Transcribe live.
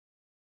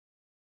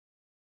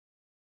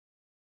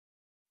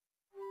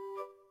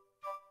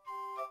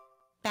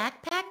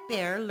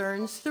Bear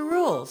Learns the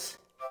Rules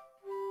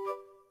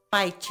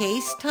by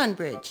Chase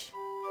Tunbridge.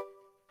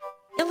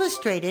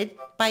 Illustrated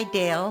by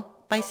Dale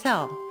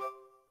Bicel.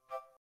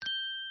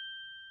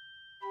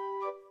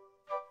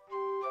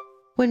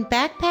 When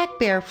Backpack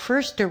Bear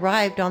first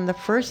arrived on the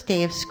first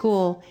day of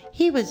school,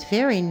 he was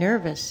very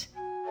nervous.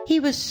 He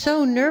was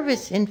so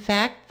nervous, in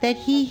fact, that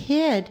he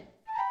hid.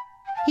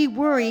 He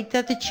worried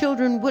that the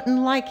children wouldn't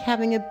like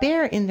having a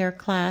bear in their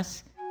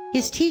class.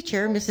 His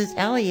teacher, Mrs.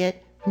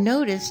 Elliott,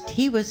 noticed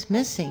he was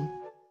missing.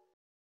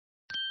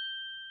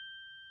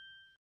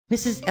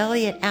 Mrs.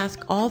 Elliott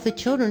asked all the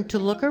children to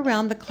look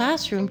around the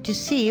classroom to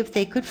see if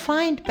they could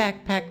find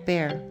Backpack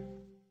Bear.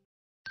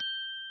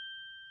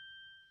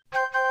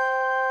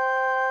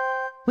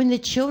 When the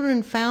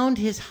children found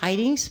his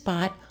hiding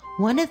spot,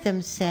 one of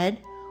them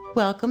said,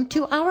 "Welcome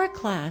to our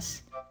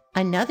class."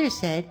 Another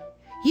said,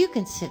 "You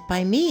can sit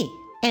by me."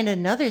 And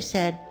another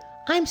said,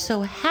 "I'm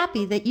so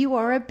happy that you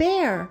are a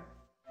bear."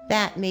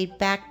 That made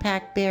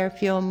Backpack Bear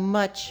feel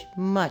much,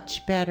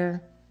 much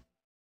better.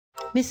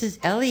 Mrs.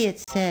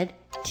 Elliott said,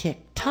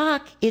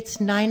 "Tick-tock,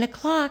 it's 9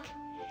 o'clock.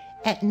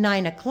 At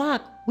 9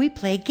 o'clock, we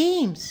play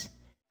games.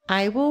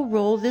 I will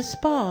roll this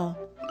ball.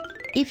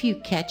 If you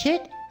catch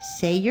it,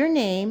 say your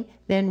name,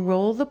 then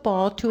roll the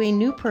ball to a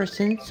new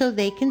person so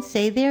they can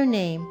say their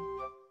name.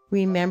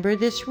 Remember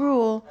this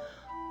rule,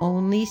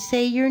 only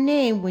say your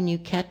name when you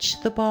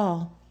catch the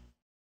ball."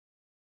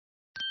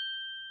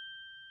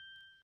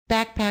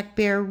 Backpack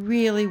Bear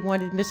really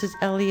wanted Mrs.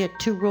 Elliott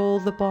to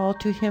roll the ball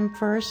to him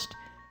first,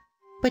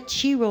 but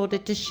she rolled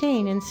it to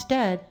Shane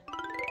instead.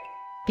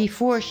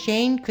 Before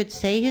Shane could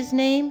say his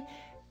name,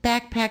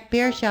 Backpack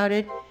Bear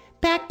shouted,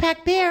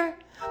 "Backpack Bear!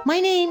 My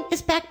name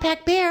is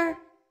Backpack Bear!"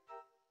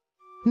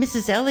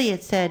 Mrs.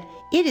 Elliott said,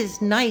 "It is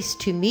nice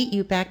to meet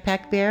you,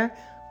 Backpack Bear,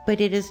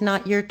 but it is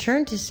not your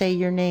turn to say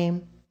your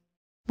name."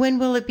 "When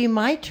will it be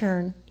my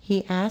turn?"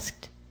 he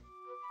asked.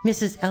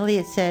 Mrs.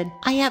 Elliott said,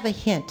 "I have a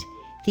hint.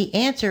 The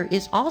answer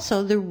is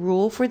also the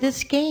rule for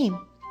this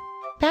game."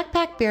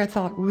 Backpack Bear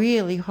thought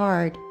really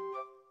hard.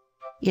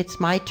 "It's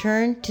my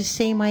turn to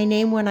say my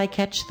name when I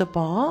catch the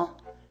ball?"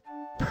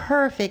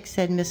 "Perfect,"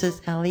 said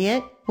Mrs.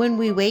 Elliott. "When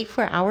we wait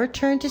for our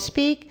turn to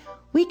speak,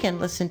 we can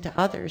listen to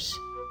others."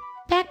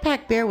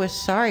 Backpack Bear was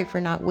sorry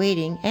for not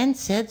waiting and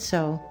said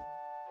so.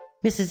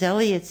 Mrs.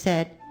 Elliott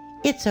said,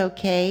 "It's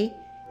okay.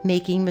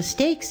 Making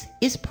mistakes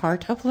is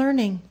part of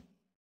learning."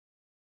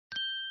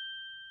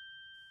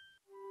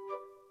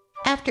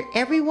 After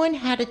everyone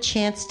had a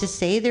chance to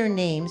say their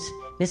names,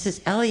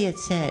 Mrs. Elliott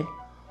said,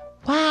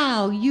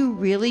 "Wow, you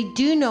really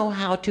do know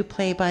how to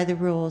play by the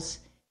rules."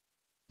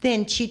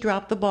 Then she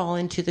dropped the ball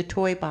into the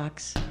toy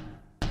box.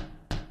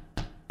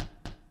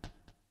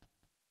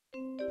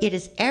 It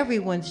is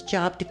everyone's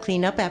job to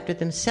clean up after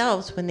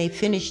themselves when they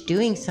finish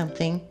doing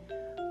something,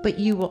 but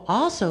you will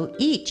also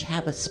each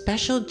have a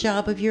special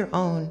job of your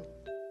own.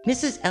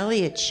 Mrs.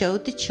 Elliott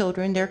showed the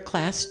children their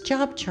class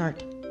job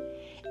chart.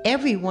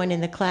 Everyone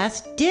in the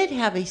class did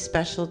have a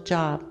special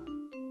job.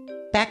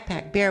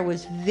 Backpack Bear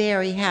was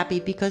very happy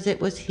because it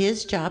was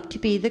his job to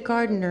be the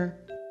gardener.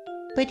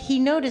 But he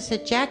noticed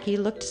that Jackie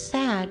looked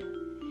sad.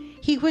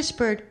 He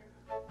whispered,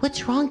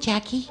 "What's wrong,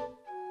 Jackie?"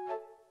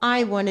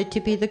 "I wanted to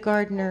be the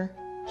gardener,"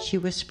 she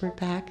whispered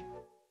back.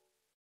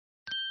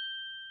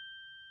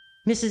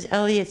 Mrs.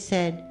 Elliott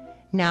said,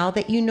 "Now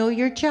that you know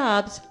your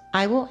jobs,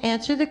 I will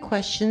answer the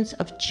questions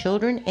of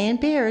children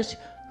and bears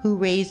who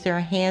raise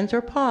their hands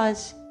or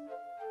paws."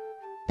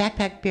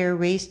 Backpack Bear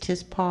raised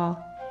his paw.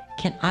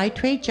 "Can I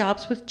trade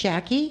jobs with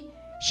Jackie?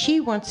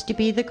 She wants to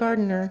be the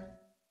gardener."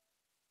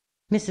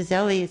 Mrs.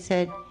 Elliott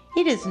said,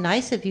 "It is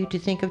nice of you to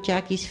think of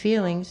Jackie's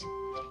feelings.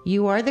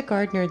 You are the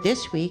gardener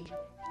this week.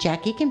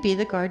 Jackie can be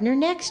the gardener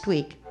next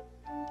week."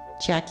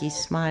 Jackie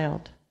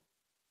smiled.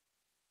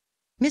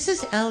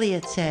 Mrs.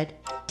 Elliott said,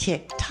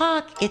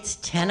 "Tick-tock, it's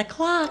 10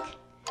 o'clock.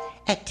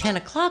 At 10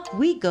 o'clock,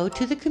 we go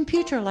to the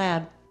computer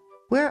lab.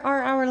 Where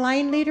are our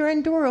line leader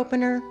and door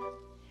opener?"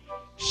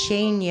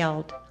 Shane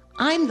yelled,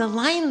 "I'm the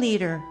line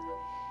leader."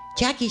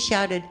 Jackie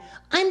shouted,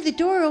 "I'm the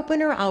door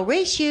opener, I'll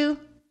race you."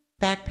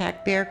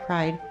 Backpack Bear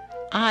cried,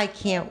 "I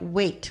can't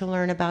wait to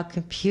learn about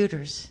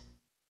computers."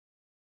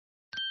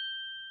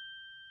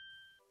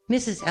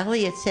 Mrs.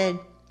 Elliott said,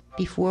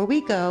 "Before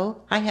we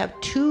go, I have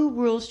 2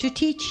 rules to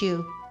teach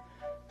you.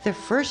 The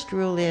first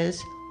rule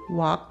is,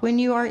 walk when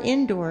you are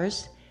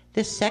indoors.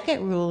 The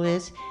second rule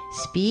is,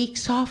 speak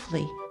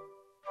softly.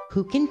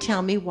 Who can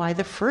tell me why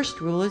the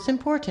first rule is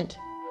important?"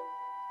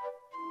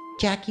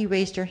 Jackie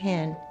raised her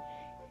hand.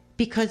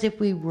 "Because if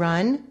we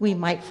run, we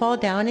might fall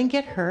down and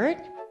get hurt?"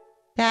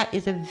 "That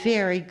is a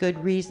very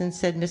good reason,"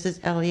 said Mrs.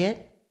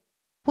 Elliott.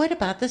 "What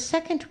about the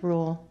second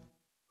rule?"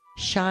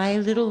 Shy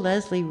little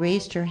Leslie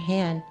raised her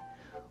hand.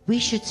 "We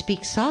should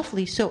speak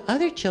softly so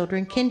other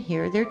children can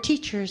hear their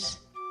teachers."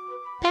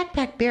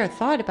 Backpack Bear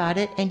thought about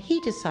it and he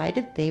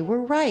decided they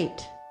were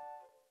right.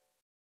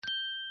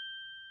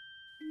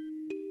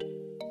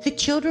 The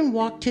children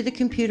walked to the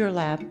computer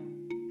lab.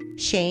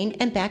 Shane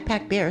and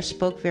Backpack Bear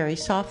spoke very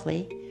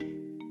softly.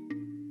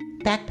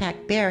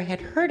 Backpack Bear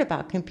had heard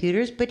about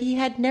computers, but he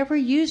had never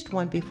used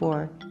one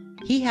before.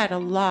 He had a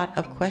lot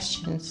of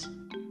questions.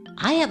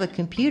 "I have a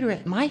computer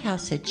at my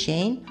house," said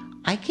Shane.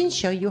 "I can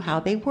show you how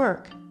they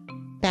work."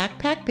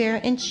 Backpack Bear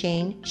and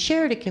Shane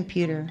shared a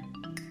computer.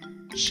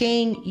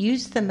 Shane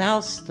used the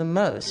mouse the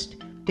most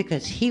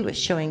because he was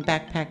showing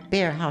Backpack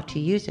Bear how to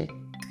use it.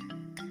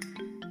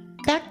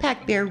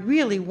 Backpack Bear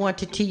really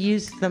wanted to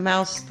use the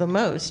mouse the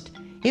most.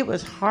 It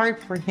was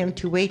hard for him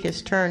to wait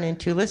his turn and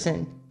to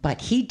listen, but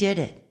he did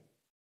it.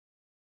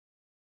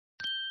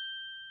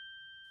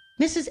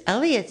 Mrs.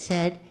 Elliot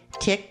said,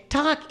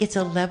 "Tick-tock, it's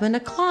 11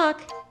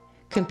 o'clock.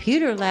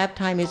 Computer lab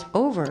time is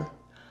over.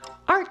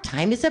 Art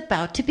time is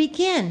about to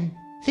begin."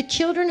 The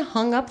children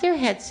hung up their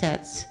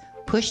headsets,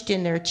 pushed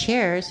in their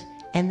chairs,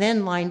 and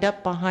then lined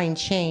up behind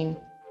Shane.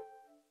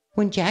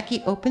 When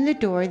Jackie opened the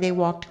door, they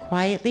walked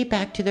quietly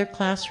back to their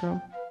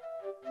classroom.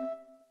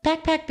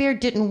 Backpack Bear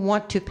didn't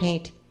want to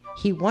paint.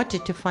 He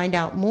wanted to find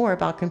out more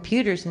about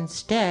computers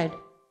instead.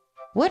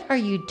 "What are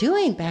you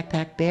doing,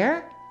 Backpack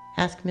Bear?"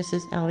 asked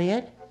Mrs.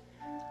 Elliot.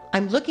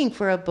 "I'm looking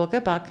for a book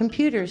about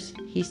computers,"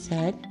 he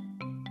said.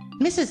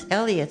 Mrs.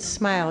 Elliot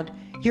smiled.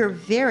 "You're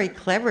very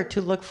clever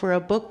to look for a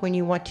book when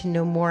you want to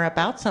know more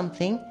about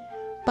something.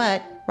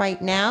 But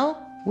right now,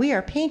 we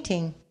are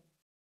painting."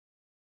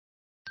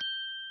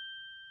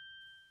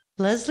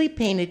 Leslie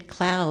painted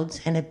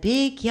clouds and a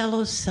big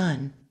yellow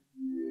sun.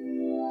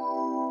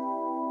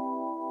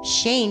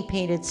 Shane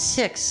painted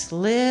 6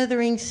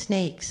 slithering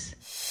snakes.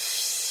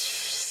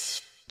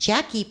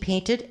 Jackie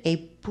painted a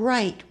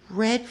bright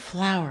red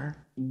flower.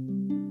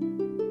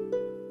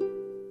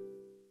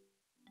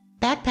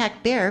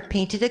 Backpack Bear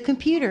painted a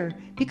computer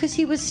because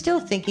he was still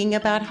thinking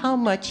about how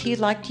much he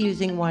liked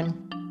using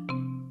one.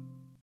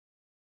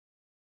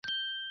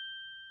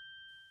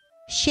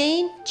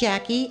 Shane,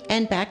 Jackie,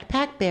 and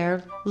Backpack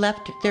Bear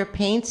left their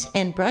paints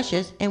and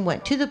brushes and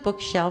went to the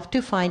bookshelf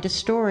to find a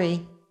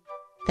story.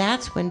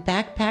 That's when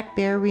Backpack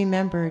Bear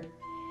remembered.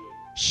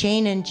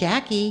 "Shane and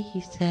Jackie,"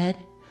 he said,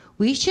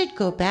 "we should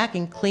go back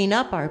and clean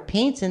up our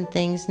paints and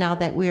things now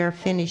that we are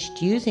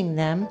finished using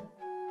them."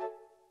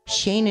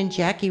 Shane and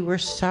Jackie were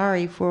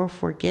sorry for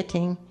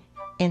forgetting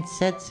and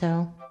said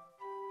so.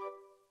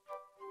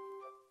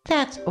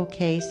 "That's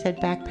okay," said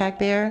Backpack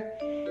Bear,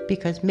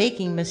 "because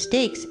making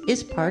mistakes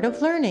is part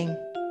of learning."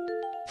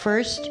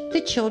 First,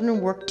 the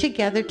children worked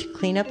together to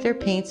clean up their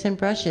paints and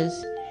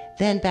brushes.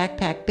 Then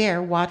Backpack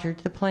Bear watered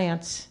the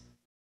plants.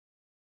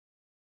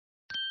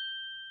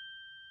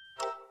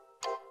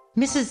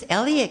 Mrs.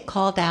 Elliot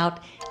called out,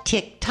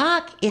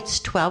 "Tick-tock, it's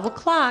 12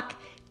 o'clock.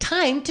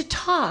 Time to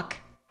talk.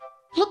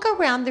 Look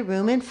around the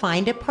room and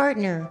find a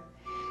partner.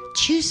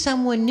 Choose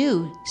someone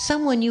new,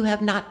 someone you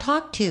have not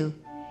talked to.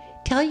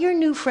 Tell your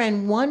new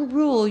friend one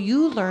rule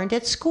you learned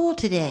at school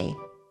today."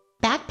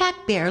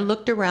 Backpack Bear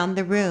looked around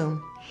the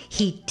room.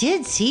 He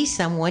did see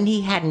someone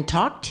he hadn't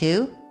talked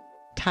to.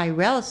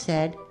 Tyrell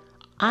said,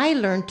 "I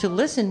learned to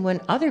listen when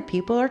other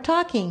people are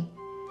talking."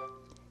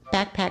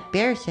 Backpack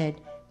Bear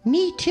said,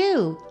 "Me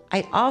too.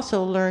 I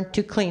also learned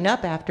to clean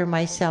up after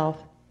myself."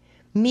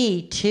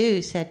 "Me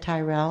too," said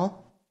Tyrell.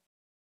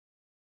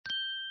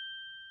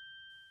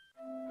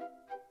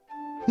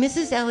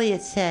 Mrs.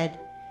 Elliot said,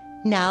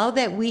 "Now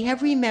that we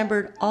have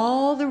remembered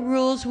all the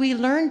rules we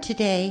learned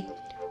today,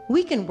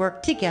 we can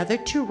work together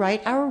to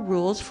write our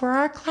rules for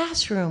our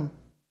classroom."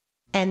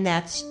 And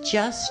that's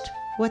just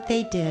what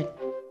they did.